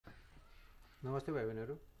नमस्ते भाइ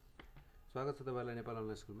बहिनीहरु, स्वागत छ तपाईहरुलाई नेपाल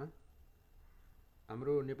अनलाइन स्कुलमा।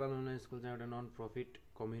 हाम्रो नेपाल अनलाइन स्कुल चाहिँ एउटा नन प्रफिट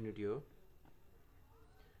कम्युनिटी हो।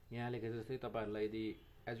 यहाँ लेखे जस्तै तपाईहरुलाई यदि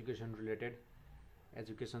एजुकेसन रिलेटेड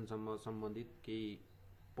एजुकेसन सम्बन्धित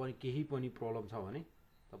केही पनि प्रब्लम छ भने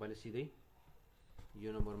तपाईले सिधै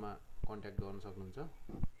यो नम्बरमा कन्ट्याक्ट गर्न सक्नुहुन्छ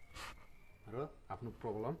र आफ्नो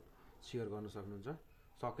प्रब्लम शेयर गर्न सक्नुहुन्छ।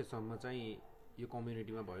 सकेसम्म चाहिँ यो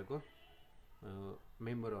कम्युनिटीमा भएको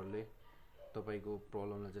मेम्बरहरुले तपाईको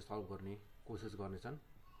प्रब्लमलाई चाहिँ सल्भ गर्ने कोशिश गर्नेछन्,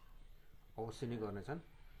 अवश्य नै गर्नेछन्।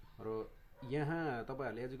 र यहाँ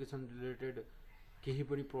तपाईहरुले एजुकेसन रिलेटेड केही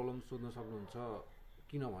पनि प्रब्लम सोध्न सक्नुहुन्छ।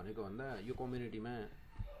 किन भनेको भन्दा यो कम्युनिटीमा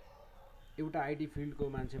एउटा आईटी फिल्डको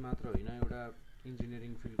मान्छे मात्र होइन, एउटा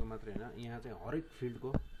इन्जिनियरिङ फिल्डको मात्र होइन, यहाँ चाहिँ हरेक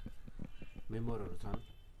फिल्डको मेम्बरहरु छन्,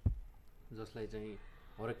 जसलाई चाहिँ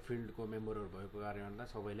हरेक फिल्डको मेम्बरहरु भएको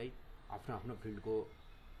कारणले सबैलाई आफ्नो आफ्नो फिल्डको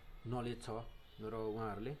नलेज छ र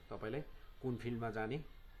उहाँहरुले तपाईलाई कुन फिल्डमा जाने,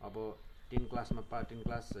 अब 10 क्लास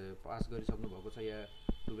पास गरिसक्नु भएको छ या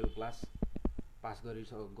 12 क्लास पास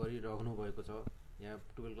गरिरहनु भएको छ या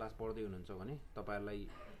 12 क्लास पढ्दै हुनुहुन्छ भने तपाईहरुलाई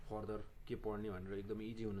फर्दर के पढ्ने भनेर एकदमै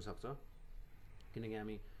इजी हुन सक्छ। किनकि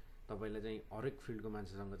हामी तपाईलाई चाहिँ हरेक फिल्डको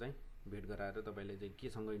मान्छेसँग चाहिँ भेट गराएर तपाईले चाहिँ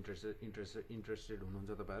केसँग इन्ट्रेस्टेड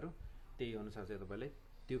हुनुहुन्छ तपाईहरु, त्यही अनुसार चाहिँ तपाईले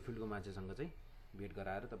त्यो फिल्डको मान्छेसँग चाहिँ भेट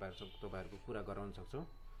गराएर तपाईहरुको कुरा गराउन सक्छौं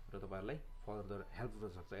र तपाईहरुलाई फर्दर हेल्प हुन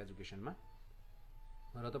सक्छ एजुकेसनमा।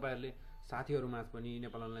 र तपाईहरुले साथीहरुमाझ पनि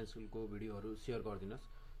नेपाल अनलाइन स्कुलको भिडियोहरु शेयर गरिदिनुस्,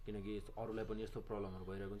 किनकि अरूलाई पनि यस्तो प्रब्लमहरु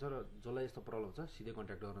भइरहेको हुन्छ र जसलाई यस्तो प्रब्लम छ सिधै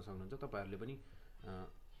कन्ट्याक्ट गर्न सक्नुहुन्छ। तपाईहरुले पनि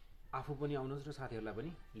आफू पनि आउनुहोस् र साथीहरुलाई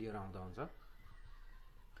पनि लिएर आउँदा हुन्छ।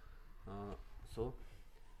 सो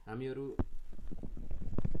हामीहरु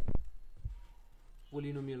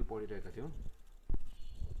पोलिनोमियल पढिरहेका थियौं।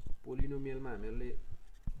 पोलिनोमियलमा हामीहरुले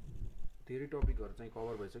धेरै टपिकहरु चाहिँ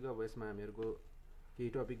कभर भइसक्यो। अब यसमा हामीहरुको केही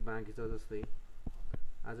टपिक बाँकी छ, जस्तै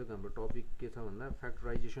आजको हाम्रो टपिक के छ भन्दा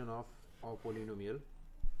factorisation of a polynomial.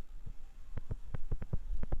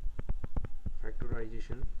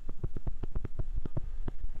 Factorisation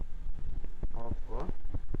of a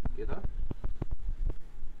के त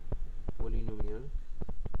polynomial.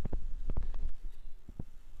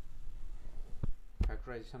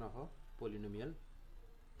 Factorisation of a polynomial.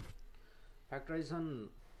 Factorisation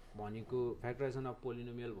of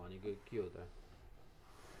polynomial भनेको के हो त?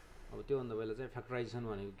 अब त्यो भन्दा पहिला चाहिँ फ्याक्टराइजेसन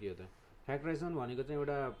भनेको के हो त? फ्याक्टराइजेसन भनेको चाहिँ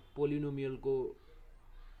एउटा पोलिनोमियलको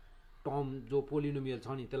टर्म, जो पोलिनोमियल छ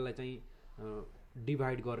नि त्यसलाई चाहिँ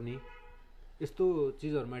डिभाइड गर्ने, यस्तो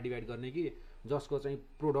चीजहरुमा डिभाइड गर्ने कि जसको चाहिँ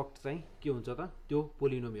प्रोडक्ट चाहिँ के हुन्छ त, त्यो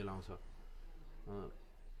पोलिनोमियल आउँछ।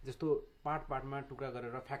 जस्तो पार्टमा टुक्रा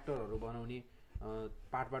गरेर फ्याक्टरहरु बनाउने,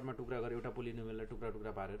 पार्टमा टुक्रा गरेर एउटा पोलिनोमियललाई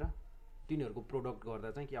टुक्रा पारेर तिनीहरुको प्रोडक्ट गर्दा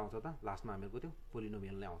चाहिँ के आउँछ त, लास्टमा हामीहरुको त्यो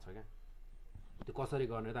पोलिनोमियल नै आउँछ क्या। त्यो कसरी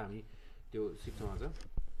गर्ने त हामी त्यो सिक्छौं आज।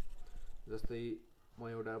 जस्तै म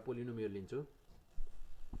एउटा पोलिनोमियल लिन्छु।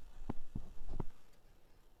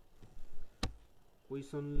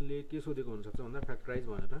 क्वेशनले के सोधेको हुन सक्छ भन्दा फ्याक्टराइज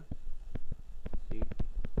भनेर,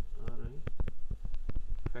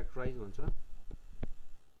 फ्याक्टराइज भन्छ।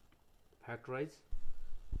 Factorise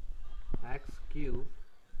x³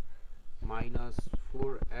 minus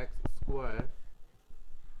 4x²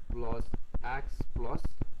 plus x plus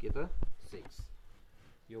के त 6।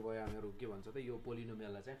 यो भयो हामीहरु के भन्छ त, यो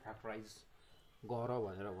पोलिनोमियललाई चाहिँ फ्याक्टराइज गर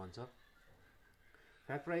भनेर भन्छ।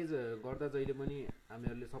 फ्याक्टराइज गर्दा जहिले पनि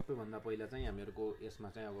हामीहरुले सबैभन्दा पहिला चाहिँ हामीहरुको यसमा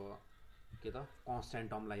चाहिँ अब के त कन्स्ट्यान्ट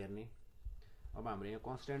टर्मलाई हेर्ने। अब हाम्रो यहाँ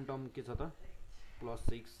कन्स्ट्यान्ट टर्म के छ त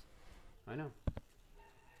 +6 हैन।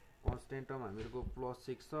 कन्स्ट्यान्ट टर्म हामीहरुको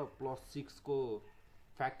 +6 छ। +6 को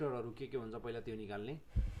फ्याक्टरहरु के हुन्छ पहिला त्यो निकाल्ने,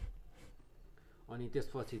 अनि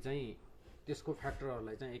त्यसपछि चाहिँ त्यसको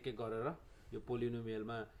फ्याक्टरहरुलाई चाहिँ एक एक गरेर यो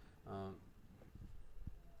पोलिनोमियलमा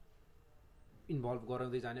इन्भल्भ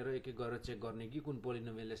गराउँदै जाने र एक एक गरेर चेक गर्ने कि कुन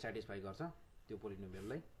पोलिनोमियलले स्याटिस्फाई गर्छ त्यो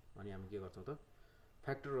पोलिनोमियललाई। अनि हामी के गर्छौं त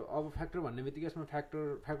फ्याक्टर। अब फ्याक्टर भन्ने बित्तिकै यसमा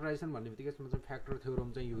फ्याक्टराइजेसन भन्ने बित्तिकै यसमा चाहिँ फ्याक्टर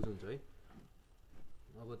थ्योरम चाहिँ युज हुन्छ है।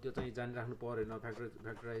 अब त्यो चाहिँ जानिराख्नु पर्दैन।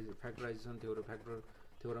 फ्याक्टराइजेसन फ्याक्टर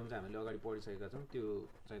थ्योरम चाहिँ हामीले अगाडि पढिसकेका छौं, त्यो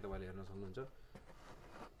चाहिँ तपाईले हेर्न सक्नुहुन्छ।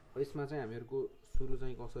 यसमा चाहिँ हामीहरुको सुरु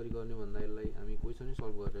चाहिँ कसरी गर्ने भन्दा यसलाई हामी क्वेशनै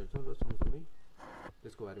सल्भ गरिरहेछौं र सँगसँगै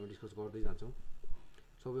त्यसको बारेमा डिस्कस गर्दै जान्छौं।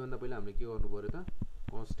 सबैभन्दा पहिला हामीले के गर्नु पर्यो त,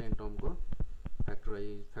 कन्स्ट्यान्ट टर्मको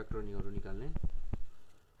फ्याक्टरहरु निकाल्ने।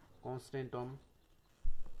 कन्स्ट्यान्ट टर्म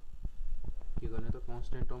के गर्ने त,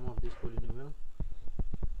 constant term of this polynomial,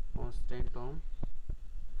 constant term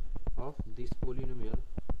of this polynomial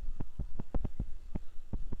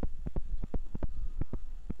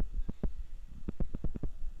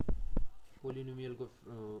पोलिनोमियलको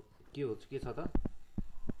के छ त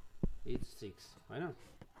इज 6 हैन।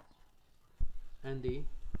 and the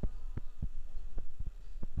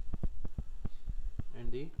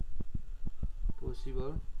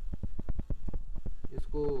possible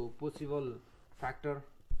यसको possible factor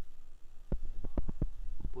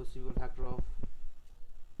of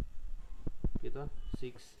के त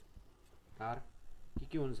 6 तार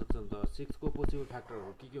के हुन सक्छ नि त 6 को पोसिबल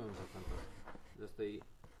फ्याक्टरहरु के हुन सक्छ नि त जस्तै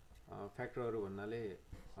फ्याक्टरहरु भन्नाले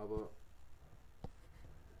अब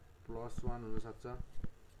 +1 हुन सक्छ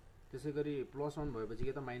त्यसैगरी +1 भएपछि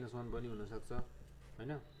के त -1 पनि हुन सक्छ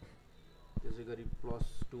हैन त्यसैगरी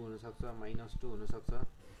 +2 हुन सक्छ -2 हुन सक्छ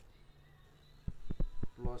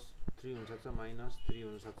 +3 हुन सक्छ -3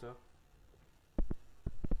 हुन सक्छ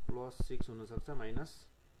 +6 हुन सक्छ माइनस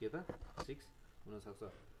के त 6 हुन सक्छ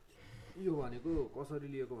यो भनेको कसरी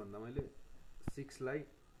लिएको भन्दा मैले 6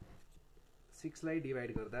 लाई डिवाइड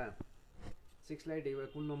गर्दा 6 लाई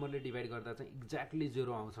कुन नम्बरले डिवाइड गर्दा चाहिँ एक्ज्याक्टली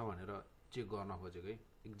 0 आउँछ भनेर चेक गर्न खोजेको है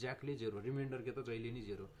एक्ज्याक्टली 0 रिमाइन्डर के त जहिले नि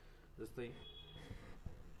 0 जस्तै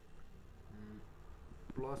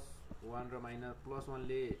 +1 र +1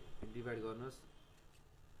 ले डिवाइड गर्नुस्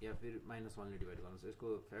या फिर -1 ले डिवाइड गर्नुस्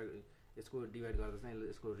यसको डिवाइड गर्दा चाहिँ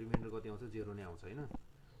यसको रिमाइन्डर कति आउँछ 0 नै आउँछ हैन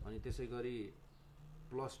अनि त्यसैगरी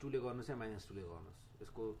 +2 ले गर्नुस् या -2 ले गर्नुस्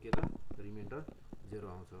यसको के त रिमाइन्डर 0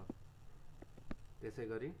 आउँछ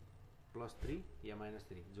त्यसैगरी +3 या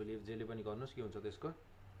 -3 जले पनि गर्नुस् के हुन्छ त्यसको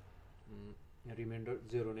रिमाइन्डर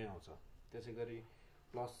 0 नै आउँछ त्यसैगरी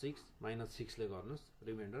 +6 -6 ले गर्नुस्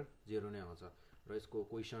रिमाइन्डर 0 नै आउँछ र यसको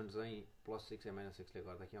क्वेशन चाहिँ +6 या -6 ले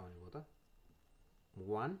गर्दा के आउने भयो त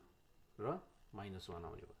 1 र -1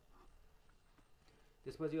 आउने भयो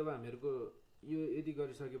त्यसपछि अब हामीहरुको यो यदि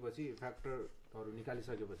गरिसकेपछि फ्याक्टरहरु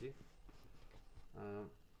निकालिसकेपछि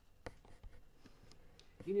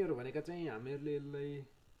यिनीहरु भनेका चाहिँ हामीहरुले यसलाई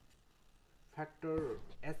फ्याक्टर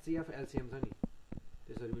HCF LCM छ नि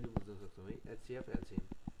त्यसरी पनि बुझ्न सक्छौं है HCF LCM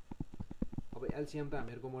अब LCM त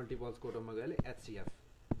हामीहरुको मल्टिपल्सको टर्ममा गएले HCF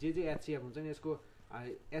जे HCF हुन्छ नि यसको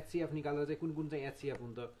HCF निकाल्दा चाहिँ कुन चाहिँ HCF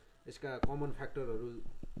हुन्छ यसका कमन फ्याक्टरहरु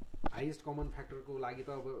हाईएस्ट कमन फ्याक्टरको लागि त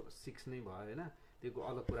अब 6 नै भयो हैन त्यसको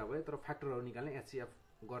अलग कुरा भयो तर फ्याक्टरहरु निकाल्ने HCF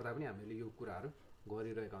गर्दा पनि हामीले यो कुराहरु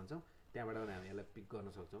गरिरहेका हुन्छौं त्यहाँबाट पनि हामी यसलाई पिक गर्न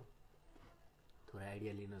सक्छौं थोरै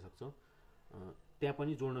आइडिया लिन सक्छौं त्यहाँ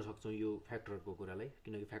पनि जोड्न सक्छौं यो फ्याक्टरको कुरालाई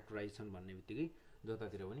किनकि फ्याक्टराइजेसन भन्ने बित्तिकै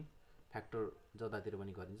जतातिर पनि फ्याक्टर जतातिर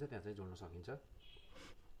पनि गरिन्छ त्यहाँ चाहिँ जोड्न सकिन्छ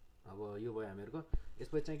अब यो भयो हामीहरुको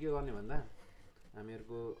यसपछि चाहिँ के गर्ने भन्दा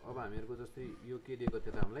हामीहरुको जस्तै यो के दिएको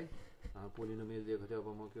थियो त हामीलाई पोलिनोमियल दिएको थियो अब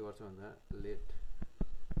म के गर्छु भन्दा late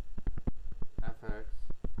fx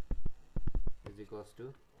is equals to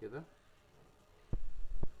के त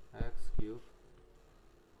x cube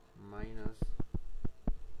minus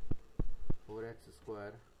 4x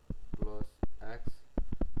square plus x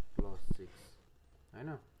plus 6 हैन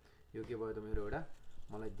यो के भयो त मेरो एउटा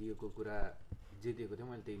मलाई दिएको कुरा जे दिएको थियो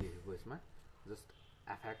मैले त्यही लेखेको यसमा just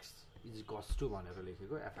fx is equals to भनेर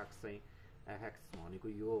लेखेको fx चाहिँ fx भनेको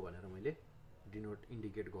यो भनेर मैले डिनोट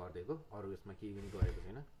इन्डिकेट गर्दिएको अरु यसमा केही पनि गरेको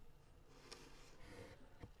छैन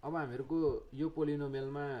अब हामीहरुको यो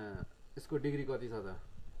पोलिनोमियलमा यसको डिग्री कति छ त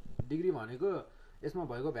डिग्री भनेको यसमा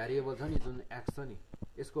भएको भ्यारिएबल छ नि जुन x छ नि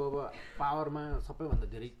यसको अब पावरमा सबैभन्दा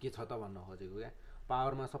धेरै के छ त भन्न खोजेको क्या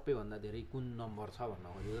पावरमा सबैभन्दा धेरै कुन नम्बर छ भन्न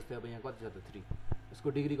खोजेको जस्तै अब यहाँ कति छ त 3 यसको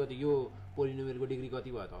डिग्री कति यो पोलिनोमियलको डिग्री कति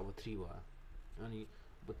भयो त अब 3 भयो अनि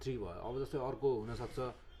 3 भयो अब जस्तै अर्को हुन सक्छ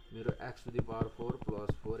मेरो x to the power 4 plus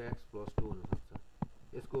 4x plus 2 हुन सक्छ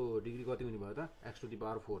यसको डिग्री कति हुने भयो त x टु द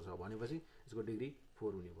पावर 4 छ भनेपछि यसको डिग्री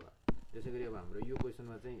 4 हुने भयो त्यसैगरी अब हाम्रो यो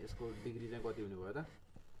क्वेशनमा चाहिँ यसको डिग्री चाहिँ कति हुने भयो त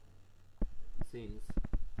since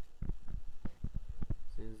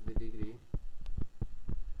the degree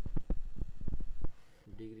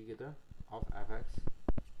के त of fx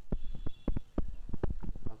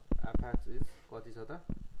is कति छ त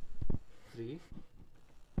 3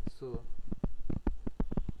 so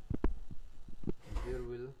there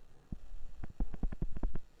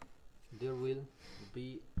will be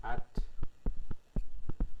at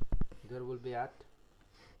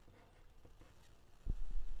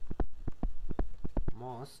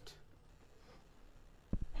most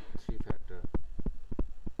 3 factor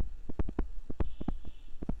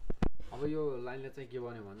अब यो लाइनले चाहिँ के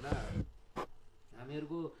भन्यो भन्दा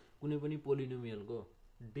हामीहरुको कुनै पनि पोलिनोमियलको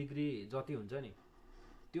डिग्री जति हुन्छ नि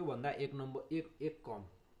त्यो भन्दा एक कम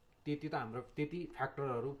त्यति त हाम्रो त्यति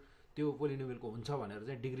फ्याक्टरहरु त्यो पोलिनोमियलको हुन्छ भनेर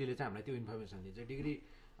चाहिँ डिग्रीले चाहिँ हामीलाई त्यो इन्फर्मेसन दिन्छ डिग्री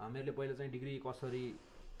हामीहरुले पहिला चाहिँ डिग्री कसरी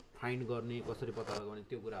फाइन्ड गर्ने कसरी पत्ता लगाउने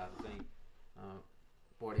त्यो कुराहरु चाहिँ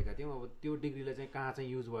पढेका थियौं अब त्यो डिग्रीले चाहिँ कहाँ चाहिँ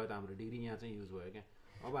युज भयो त हाम्रो डिग्री यहाँ चाहिँ युज भयो क्या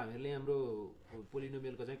अब हामीहरुले हाम्रो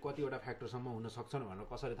पोलिनोमियलको चाहिँ कतिवटा फ्याक्टरसम्म हुन सक्छन् भनेर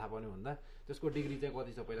कसरी थाहा पाउने भन्दा त्यसको डिग्री चाहिँ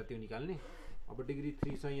कति छ पहिला त्यो निकाल्ने अब डिग्री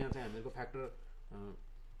 3 छ यहाँ चाहिँ हामीहरुको फ्याक्टर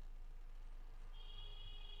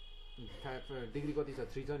डिग्री कति छ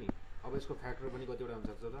 3 छ नि। अब यसको फ्याक्टर पनि कतिवटा हुन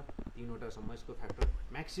सक्छ त 3 वटा सम्म यसको फ्याक्टर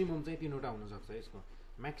म्याक्सिमम चाहिँ 3 वटा हुन सक्छ। यसको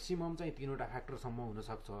म्याक्सिमम चाहिँ 3 वटा फ्याक्टर सम्म हुन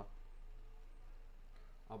सक्छ।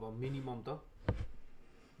 अब मिनिमम त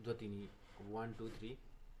जति नि 1 2 3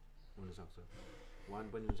 हुन सक्छ, 1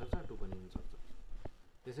 पनि हुन सक्छ 2 पनि हुन सक्छ।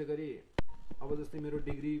 त्यसैगरी अब जस्तै मेरो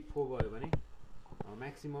डिग्री 4 भयो भने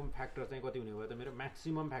म्याक्सिमम फ्याक्टर चाहिँ कति हुने भयो त मेरो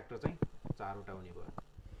म्याक्सिमम फ्याक्टर चाहिँ 4 वटा हुने भयो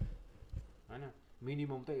हैन।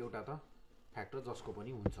 मिनिमम त एउटा त फ्याक्टर जसको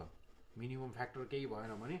पनि हुन्छ। मिनिमम फ्याक्टर केही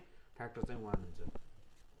भएन भने फ्याक्टर चाहिँ 1 हुन्छ।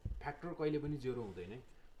 फ्याक्टर कहिले पनि 0 हुँदैन है।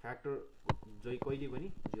 फ्याक्टर जै कहिले पनि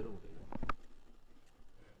 0 हुँदैन।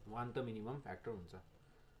 1 त मिनिमम फ्याक्टर हुन्छ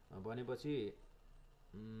भनेपछि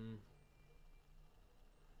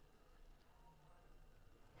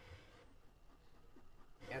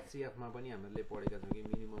एचसीएफ मा पनि हामीले पढेका छौं कि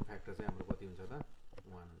मिनिमम फ्याक्टर चाहिँ हाम्रो कति हुन्छ त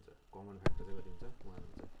 1 हुन्छ। कमन फ्याक्टर चाहिँ कति हुन्छ 1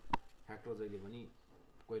 हुन्छ। फ्याक्टर जहिले पनि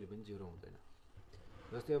कहिले पनि 0 हुँदैन।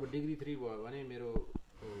 जस्तै अब डिग्री 3 भयो भने मेरो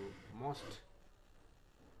मोस्ट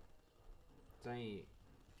चाहिँ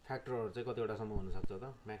फ्याक्टरहरु चाहिँ कतिवटा सम्म हुन सक्छ त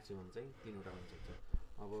म्याक्सिमम चाहिँ 3 वटा हुन सक्छ।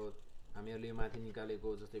 अब हामीहरुले यो माथि निकालेको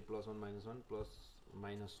जस्तै +1 -1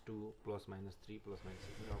 +-2 +-3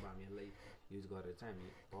 +-6 अब हामीहरुलाई युज गरेर चाहिँ हामी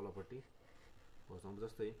तलपट्टि बस्छौं।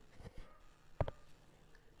 जस्तै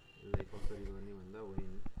यसलाई कसरी गर्ने भन्दा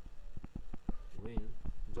when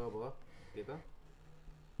जब के त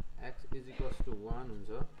x = 1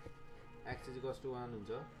 हुन्छ, x = 1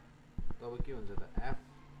 हुन्छ तब के हुन्छ त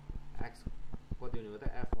f(x) कति हुने भयो त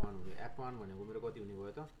f1 हुने। f1 भनेको मेरो कति हुने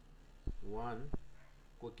भयो त 1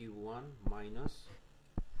 को क्युब 1 -4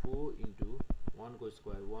 * 1 को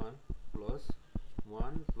स्क्वायर 1 +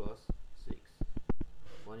 1 + 6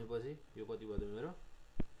 भनेपछि यो कति भयो त मेरो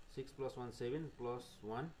 6 + 1 7 +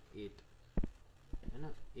 1 8 हैन।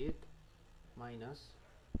 8 -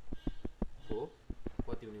 4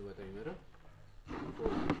 कति हुने भयो त मेरो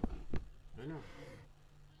 4 हैन।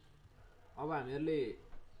 अब हामीहरुले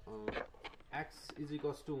x =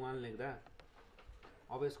 1 लेख्दा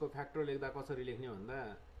अब यसको फ्याक्टर लेख्दा कसरी लेख्ने भन्दा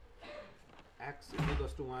x =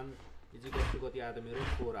 1 = कति आयो त मेरो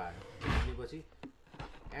 4 आयो भनेपछि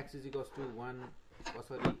x = 1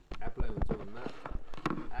 कसरी एप्लाई हुन्छ भन्दा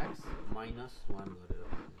x - 1 गरेर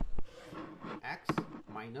x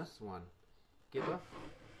 - 1 के त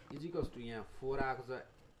इजिकल्स टु यहाँ 4 आएको छ।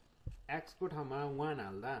 x को ठाउँमा 1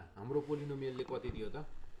 हाल्दा हाम्रो पोलिनोमियलले कति दियो त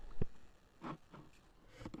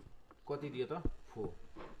 4।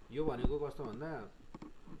 यो भनेको कस्तो भन्दा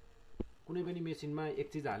कुनै पनि मेसिनमा एक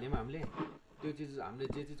चीज हाल्यौं हामीले त्यो चीज हामीले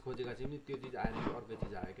जे चीज खोजेका छौं नि त्यो चीज आएन कि अर्को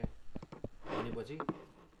चीज आयो के भनेपछि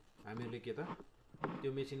हामीहरुले के त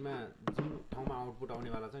त्यो मेसिनमा जुन ठाउँमा आउटपुट आउने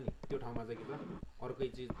वाला छ नि त्यो ठाउँमा चाहिँ के त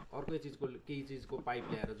अर्कै चीजको केही चीजको पाइप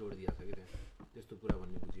ल्याएर जोडिदिया छ के त्यहाँ त्यस्तो कुरा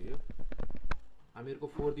भन्ने बुझियो। यो हामीहरुको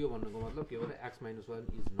 4 दियो भन्नुको मतलब के हो त x - 1 is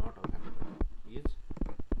not a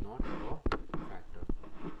factor.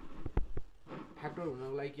 Factor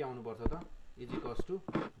हुनको लागि के आउनु पर्छ त इजिकल्स टु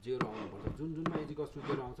 0 आउनु पर्छ। जुनमा इजिकल्स टु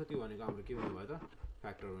 0 आउँछ त्यो भनेको हाम्रो के हुने भयो त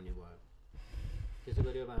फ्याक्टर हुने भयो।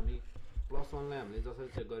 त्यसैगरी अब हामी +1 लाई हामीले जसरी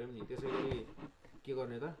चेक गर्यौं नि त्यसैगरी के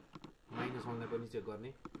गर्ने त -1 लाई पनि चेक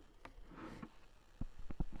गर्ने।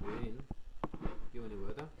 when के हुने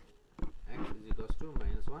भयो त x =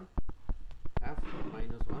 -1 f -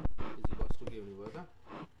 1 के हुने भयो त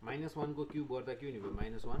 -1 को क्युब गर्दा के हुने भयो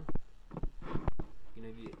 -1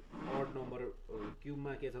 किनकि ऑड नम्बर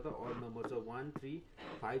क्युबमा के छ त ऑड नम्बर छ 1 3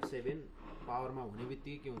 5 7 पावरमा हुने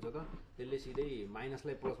बित्तिकै के हुन्छ त त्यसले सिधै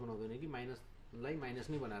माइनसलाई प्लस बनाउँदैन कि माइनसलाई माइनस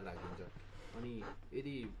नै बनाएर राखिदिन्छ। अनि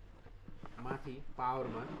यदि माथि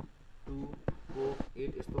पावरमा 2 4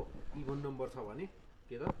 8 यस्तो इभन नम्बर छ भने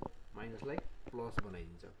के त माइनसलाई प्लस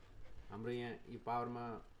बनाइदिन्छ। हाम्रो यहाँ यो पावरमा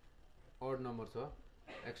ऑड नम्बर छ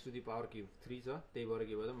x³ 3 छ त्यही भएर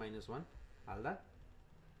के भयो त -1 हाल्दा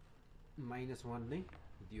 -1 नै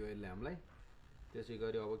दियो यसले हामीलाई।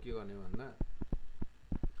 त्यसैगरी अब के गर्ने भन्दा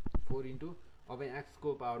 4 इन्टु अब x को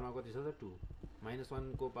पावरमा कति छ त 2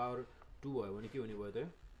 -1 को पावर 2 भयो भने के हुने भयो त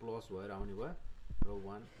प्लस भएर आउने भयो र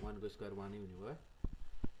 1 को स्क्वायर 1 नै हुने भयो।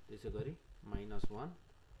 त्यसैगरी -1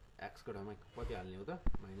 x को ठाउँमा कति हाल्ने हो त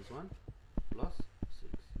 -1 +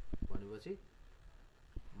 6 भनेपछि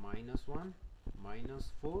 -1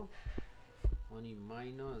 -4 अनि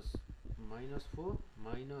 -4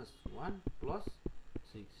 -1 +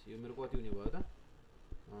 6 यो मेरो कति हुने भयो त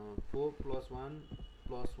 4 + 1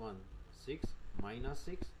 + 1 6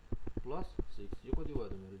 -6 + 6 यो कति भयो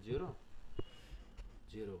त मेरो 0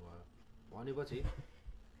 भयो। भनेपछि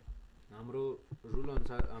हाम्रो रुल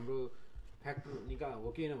अनुसार हाम्रो फ्याक्टर निकाल हो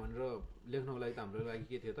कि हैन भनेर लेख्नको लागि त हाम्रो लागि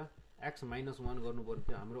के थियो त x -1 गर्नु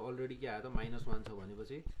पर्थ्यो हाम्रो अलरेडी के आयो त -1 छ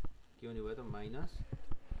भनेपछि के हुने भयो त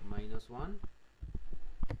 -1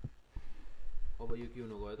 अब यो के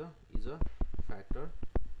हुनु गयो त इज अ फ्याक्टर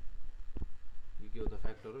यो के हो त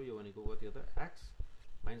फ्याक्टर हो यो भनेको कति हो त x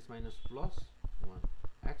 -1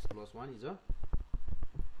 x + 1 is a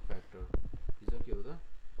factor is a के हो त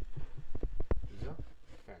इज अ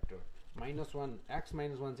फ्याक्टर -1 x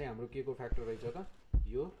 -1 चाहिँ हाम्रो के को फ्याक्टर रहेछ त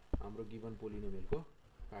यो हाम्रो गिवन पोलिनोमियलको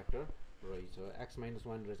फ्याक्टर रहेछ x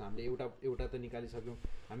 -1 रहेछ हामीले एउटा त निकालिसक्यौं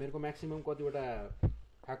हामीहरुको म्याक्सिमम कतिवटा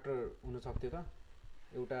फ्याक्टर हुन सक्थ्यो त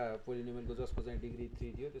एउटा पोलिनोमियलको जसको चाहिँ डिग्री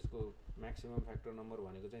 3 थियो त्यसको म्याक्सिमम फ्याक्टर नम्बर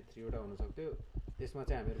भनेको चाहिँ 3 वटा हुन सक्थ्यो त्यसमा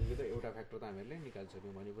चाहिँ हामीहरुको के त एउटा फ्याक्टर त हामीहरुले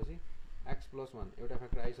निकालिसक्यौं भनेपछि x + 1 एउटा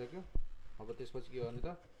फ्याक्टर आइसक्यो अब त्यसपछि के गर्ने त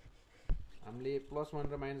हामीले +1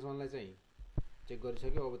 र -1 लाई चाहिँ चेक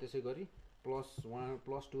गरिसक्यो अब त्यसै गरी +1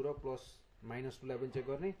 +2 र -2 लाई पनि चेक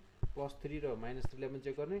गर्ने +3 र -3 लाई पनि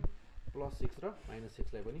चेक गर्ने +6 र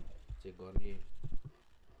 -6 लाई पनि चेक गर्ने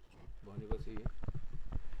भनेपछि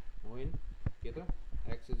when के त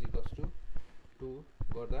x = 2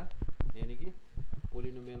 गर्दा यानी कि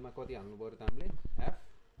पोलिनोमियलमा कति हाल्नु पर्यो त हामीले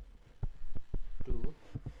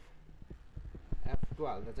f2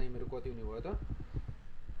 हाल्दा चाहिँ मेरो कति हुने भयो त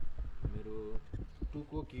मेरो 2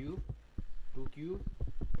 को क्यूब 2 क्यूब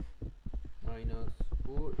 -4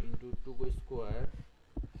 * 2 को स्क्वायर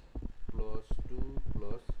 +2 +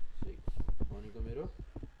 6 भनेको मेरो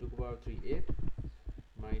 2 को पावर 3 8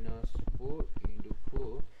 -4 *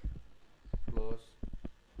 4 +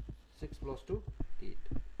 6 + 2 8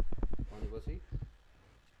 भनेपछि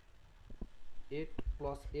 8 +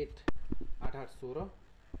 8 8 8 16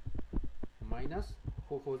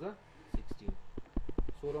 -4 4 जा 16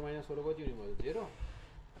 16 - 16 कति हुने भयो 0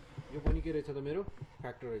 यो पनि के रहेछ त मेरो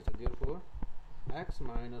फ्याक्टर रहेछ therefore x -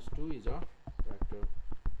 2 is a factor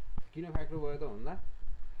किन फ्याक्टर भयो त भन्दा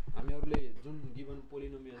हामीहरुले जुन गिवन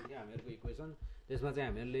पोलिनोमियल थियो हामीहरुको इक्वेसन त्यसमा चाहिँ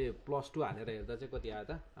हामीहरुले +2 हालेर हेर्दा चाहिँ कति आयो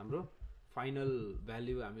त हाम्रो फाइनल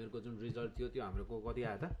भ्यालु हामीहरुको जुन रिजल्ट थियो त्यो हामीहरुको कति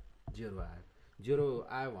आयो त 0 आयो 0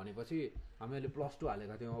 आयो भनेपछि हामीहरुले +2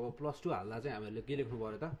 हालेका थियौं अब +2 हाल्दा चाहिँ हामीहरुले के लेख्नु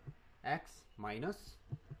पर्यो त x माइनस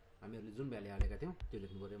हामीहरुले जुन भ्यालु हालेका थियौं त्यो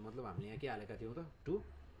लेख्नु पर्यो मतलब हामीले यहाँ के हालेका थियौं त 2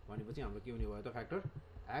 भनेपछि हाम्रो के हुने भयो त factor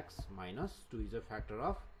x - 2 is a factor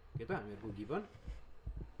of के त हामीहरुको गिवन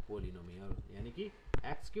पोलिनोमियल यानी कि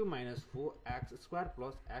x³ - 4x²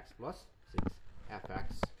 + x + 6 fx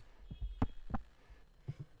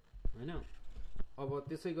हैन अब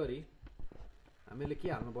त्यसै गरी हामीले के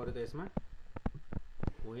हाल्नु पर्यो त यसमा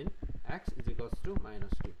when x = -2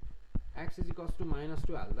 x =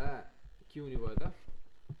 -2 हाल्दा के हुने भयो त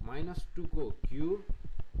 -2 को क्यूब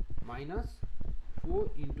 -4 *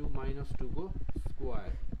 -2 को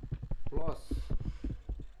स्क्वायर प्लस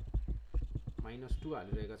 -2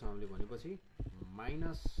 हालिरहेका छौं हामीले भनेपछि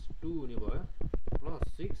 -2 हुने भयो प्लस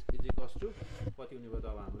 6 = कति हुने भयो त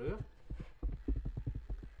अब हाम्रो यो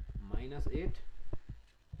 -8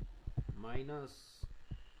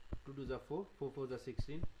 -2 2 जा 4 4 4 जा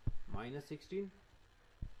 16 -16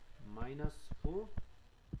 -4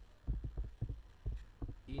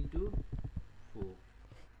 into 4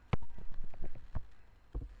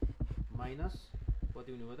 माइनस कति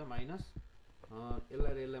हुने भयो त माइनस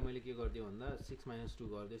यसलाई र यसलाई मैले के गर्दिए भन्दा 6 - 2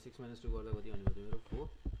 गर्दिए 6 - 2 गर्दा कति हुने भयो त मेरो 4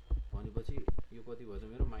 भनेपछि यो कति भयो त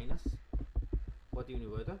मेरो माइनस कति हुने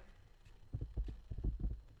भयो त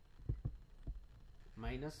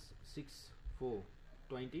 -6 4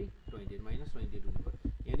 20 28 -28 हुने भयो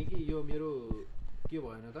यानी कि यो मेरो के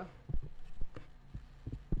भएन त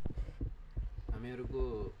हामीहरुको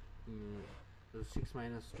 6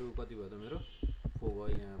 - 2 कति भयो त मेरो 4 भयो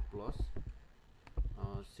यहाँ प्लस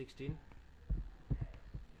 16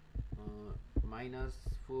 -4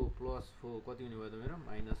 + 4 कति हुने भयो त मेरो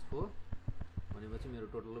 -4 भनेपछि मेरो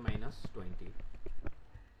टोटल -20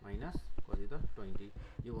 माइनस कति त 20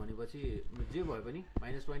 यो भनेपछि जे भए पनि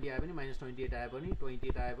 -20 आए पनि -28 आए पनि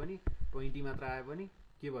 28 आए पनि 20 मात्र आए पनि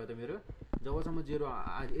के भयो त मेरो जबसम्म 0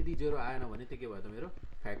 यदि 0 आएन भने त्यो के भयो त मेरो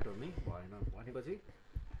फ्याक्टर नै भएन भनेपछि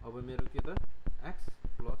अब मेरो के त x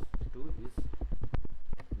 + 2 is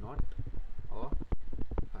not a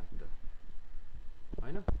factor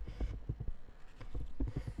हैन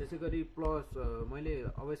त्यसैगरी प्लस मैले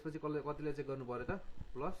अब यसपछि कतिले चेक गर्नु पर्यो त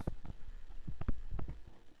प्लस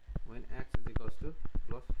when x = +3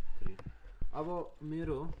 अब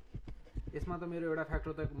मेरो यसमा त मेरो एउटा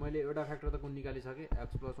फ्याक्टर त मैले एउटा फ्याक्टर त कुन निकालिसके x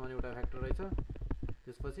 + 1 एउटा फ्याक्टर रहेछ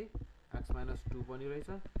त्यसपछि x - 2 पनि रहेछ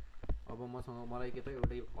अब मलाई के त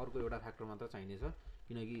अर्को एउटा फ्याक्टर मात्र चाहिने छ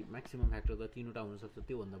किनकि म्याक्सिमम फ्याक्टर त 3 वटा हुन सक्छ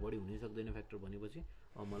त्यो भन्दा बढी हुनै सक्दैन फ्याक्टर भनेपछि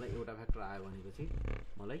अब मलाई एउटा फ्याक्टर आयो भनेपछि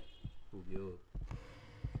मलाई पुग्यो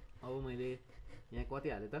अब मैले यहाँ कति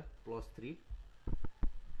हाले त +3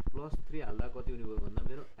 हाल्दा कति हुने भयो भन्दा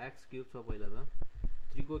मेरो x क्यूब छ पहिला त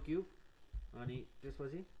 3 को क्यूब अनि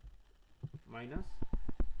त्यसपछि माइनस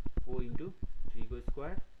 4 इन्टु 3 को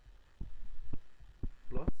स्क्वायर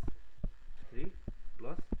प्लस 3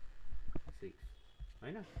 प्लस 6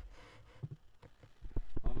 हैन।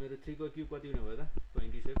 अब मेरो 3 को क्यूब कति हुने भयो त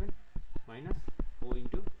 27 माइनस 4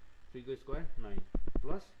 इन्टु 3 को स्क्वायर 9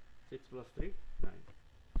 प्लस 6 प्लस 3 9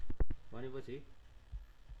 भनेपछि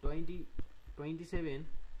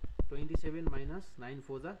 27 माइनस 9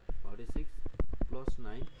 4 जा 46 प्लस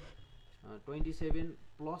 9 27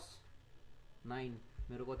 प्लस 9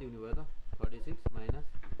 मेरो कति हुने भयो त 36 माइनस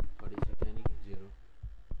 46 यानी कि 0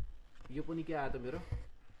 यो पनि के आयो त मेरो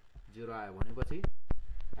 0 आयो भनेपछि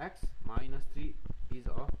x minus 3 is a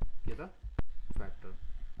के त फ्याक्टर।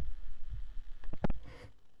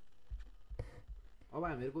 अब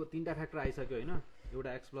हामीहरुको तीनटा फ्याक्टर आइसक्यो हैन एउटा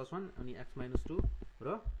x + 1 अनि x - 2 र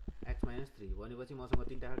x - 3 भनेपछि मसँग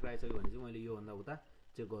तीनटा फ्याक्टर आइसक्यो भने चाहिँ मैले यो भन्दा उता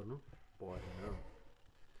चेक गर्नु पर्दैन।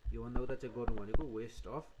 यो भन्दा उता चेक गर्नु भनेको वेस्ट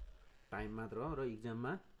अफ टाइम मात्र हो र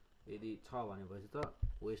एक्जाममा यदि छ भनेपछि त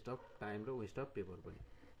वेस्ट अफ टाइम र वेस्ट अफ पेपर पनि।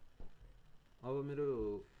 अब मेरो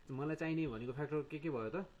मलाई चाहिने भनेको फ्याक्टर के भयो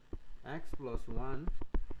त x + 1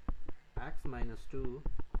 x - 2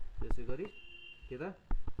 त्यसैगरी के त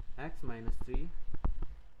x - 3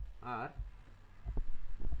 are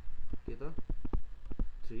के त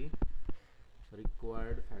 3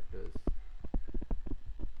 required factors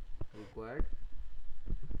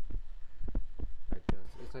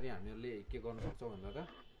यसरी हामीहरुले के गर्न सक्छौं भन्दा त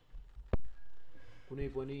कुनै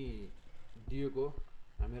पनि दिएको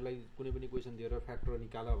हामीहरुलाई कुनै पनि क्वेशन दिएर फ्याक्टर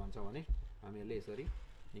निकाल भन्छ भने हामीहरुले यसरी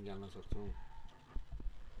निकाल्न सक्छौं।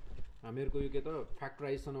 हामीहरुको यो के त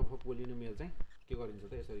फ्याक्टराइजेसन अफ पोलिनोमियल चाहिँ के गरिन्छ त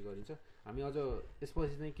यसरी गरिन्छ। हामी अझ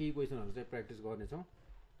यसपछि चाहिँ केही क्वेशनहरु चाहिँ प्र्याक्टिस गर्ने छौं।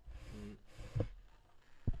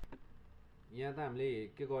 यहाँ त हामीले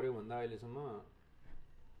के गर्यौं भन्दा अहिलेसम्म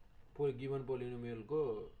गिवन पोलिनोमियल को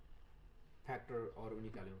फ्याक्टरहरु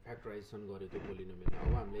निकाल्यौं फ्याक्टराइजेसन गर्यो त्यो पोलिनोमियल। अब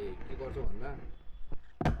हामीले के गर्छौं भन्दा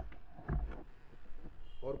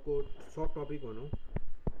अर्को सब टपिक भनौं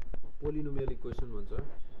पोलिनोमियल इक्वेसन भन्छ।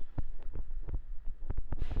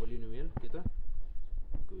 पोलिनोमियल के त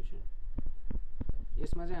इक्वेसन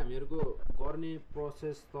यसमा चाहिँ हामीहरुको गर्ने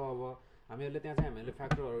प्रोसेस त अब हामीहरुले त्यहाँ चाहिँ हामीले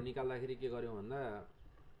फ्याक्टरहरु निकाल्दाखेरि के गर्यौं भन्दा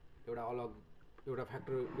एउटा अलग एउटा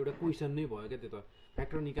फ्याक्टर एउटा क्वेशन नै भयो के त्यो त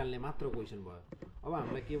फ्याक्टर निकाल्ने मात्र क्वेशन भयो। अब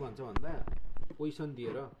हामीलाई के भन्छ भन्दा क्वेशन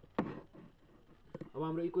दिएर अब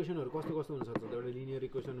हाम्रो इक्वेशनहरु कस्तो कस्तो हुन सक्छ त एउटा लिनियर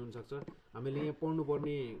इक्वेसन हुन सक्छ। हामीले यहाँ पढ्नु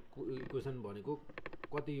पर्ने इक्वेसन भनेको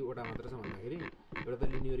कति वटा मात्र छ भन्दाखेरि एउटा त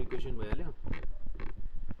लिनियर इक्वेसन भइहाल्यो।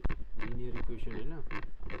 लिनियर इक्वेसन हैन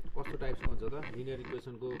कस्तो टाइप्सको हुन्छ त लिनियर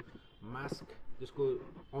इक्वेसनको मास्क त्यसको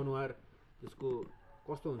अनुहार त्यसको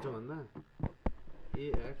कस्तो हुन्छ भन्दा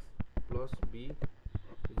ax + b =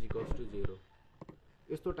 0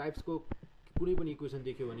 यस्तो टाइप्सको कुनै पनि इक्वेसन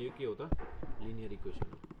देख्यो भने यो के हो त लिनियर इक्वेसन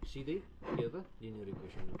हो। सिधै के हो त लिनियर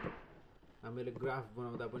इक्वेसन हो। हामीले ग्राफ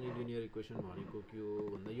बनाउँदा पनि लिनियर इक्वेसन भनेको के हो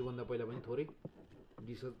भन्दा यो भन्दा पहिला पनि थोरै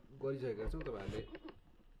डिस्कस गरिसकेका छौं। तपाईहरुले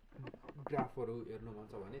ग्राफहरु हेर्नु मन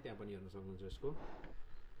छ भने त्यहाँ पनि हेर्न सक्नुहुन्छ। यसको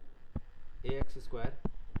ax²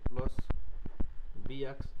 +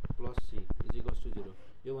 bx + c = 0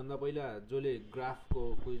 यो भन्दा पहिला जसले ग्राफको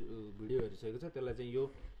भिडियो हेरिसकेको छ त्यसलाई चाहिँ यो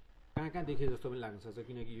कहाँ देखे जस्तो पनि लाग्न सक्छ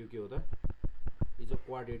किनकि यो के हो त यो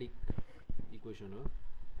क्वाड्रेटिक इक्वेसन हो।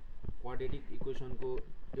 क्वाड्रेटिक इक्वेसनको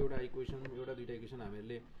एउटा इक्वेसन एउटा दुईटा इक्वेसन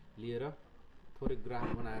हामीहरुले लिएर थोरै ग्राफ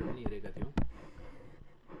बनाएर पनि हेरेका थियौं।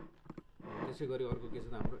 त्यसैगरी अर्को के छ त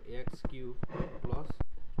हाम्रो x³ +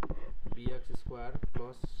 bx² +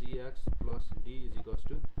 cx + d =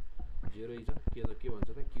 0 is के भन्छ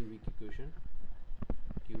त क्यूबिक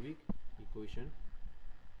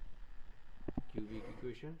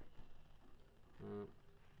इक्वेसन।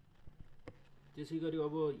 त्यसैगरी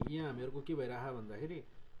अब यहाँ हामीहरुको के भइराछ भन्दाखेरि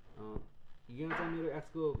यहाँ चाहिँ मेरो x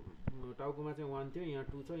को टाउकोमा चाहिँ 1 थियो यहाँ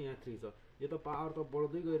 2 छ यहाँ 3 छ यो त पावर त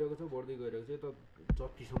बढ्दै गइरहेको छ यो त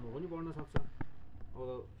जतिसम्म पनि बढ्न सक्छ। अब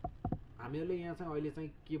हामीहरुले यहाँ चाहिँ अहिले चाहिँ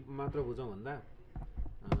के मात्र बुझौं भन्दा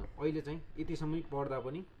अहिले चाहिँ यतिसम्मै पढ्दा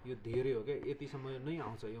पनि यो धेरै हो के यतिसम्म नै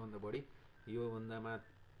आउँछ यो भन्दा बढी यो भन्दामा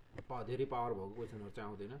धेरै पावर भएको क्वेशनहरु चाहिँ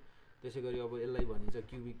आउँदैन। त्यसैगरी अब यसलाई भनिन्छ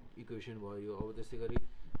क्यूबिक इक्वेसन भयो। अब त्यसैगरी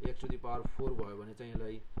x⁴ भयो भने चाहिँ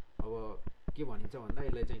यसलाई अब के भनिन्छ भन्दा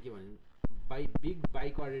यसलाई चाहिँ के भनिन्छ बिग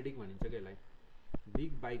बाइक्वाड्रेटिक भनिन्छ के यसलाई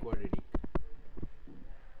बिग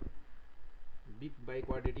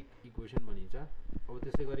बाइक्वाड्रेटिक इक्वेसन भनिन्छ। अब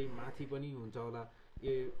त्यसैगरी माथि पनि हुन्छ होला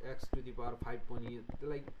x⁵ पनि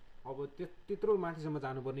त्यसलाई अब त्यत्रो माथिसम्म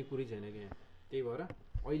जानुपर्ने कुरै छैन के त्यही भएर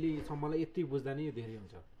अहिले सम्मलाई यति बुझ्दा नै धेरै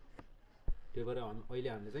हुन्छ। त्यही भएर अहिले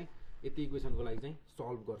हामीले चाहिँ यति इक्वेसनको लागि चाहिँ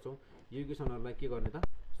सल्भ गर्छौँ। यो इक्वेसनहरूलाई के गर्ने त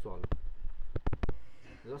सल्भ।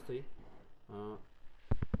 जस्तै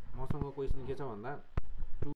मसँग क्वेसन के छ भन्दा